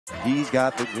He's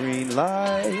got the green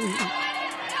light.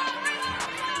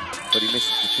 But he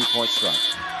misses the two-point strike.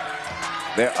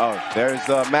 There's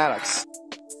Maddox.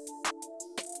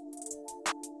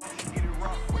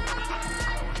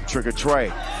 Trigger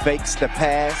Trey fakes the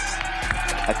pass.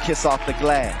 A kiss off the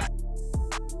glass.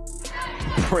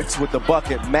 Prince with the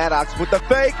bucket. Maddox with the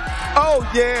fake. Oh,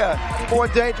 yeah. More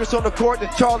dangerous on the court than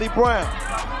Charlie Brown.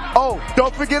 Oh,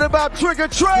 don't forget about Trigger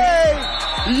Trey.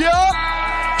 Yup.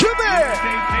 Come here.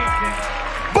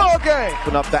 Ball game.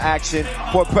 Open up the action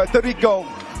for Puerto Rico.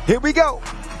 Here we go.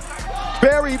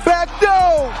 Barry back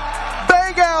down.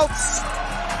 Bang outs.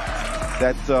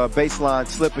 That baseline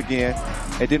slip again.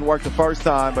 It didn't work the first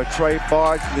time, but Trey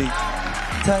Bardsley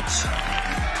touch.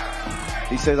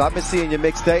 He says, I've been seeing your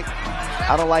mixtape.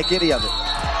 I don't like any of it.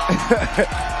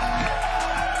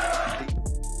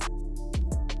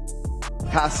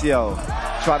 Casio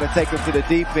tried to take him to the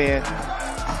deep end,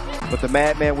 but the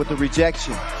madman with the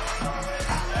rejection.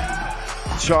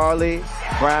 Charlie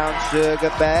Brown, sugar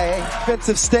bag.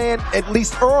 Defensive stand at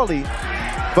least early,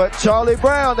 but Charlie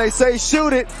Brown, they say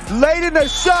shoot it. Late in the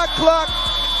shot clock,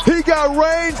 he got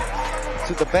range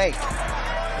to the bank.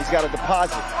 He's got a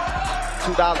deposit,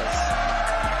 $2.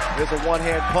 There's a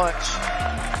one-hand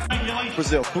punch.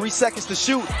 Brazil, 3 seconds to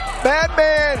shoot.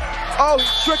 Madman, oh, he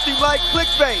tricked him like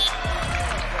clickbait.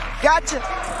 Gotcha.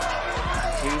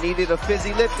 He needed a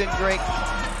fizzy lifting drink.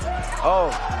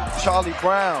 Oh, Charlie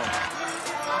Brown.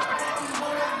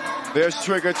 There's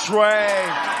Trigger Trey.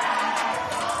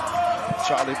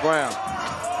 Charlie Brown.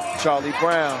 Charlie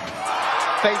Brown.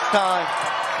 FaceTime.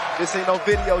 This ain't no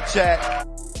video chat.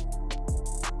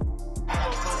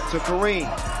 To Kareem.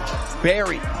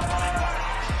 Barry.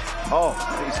 Oh,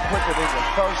 he's quicker than the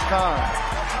first time.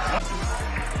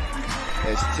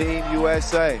 As Team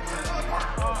USA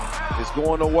is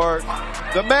going to work.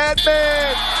 The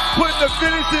madman putting the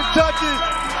finishing touches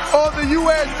on the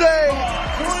USA.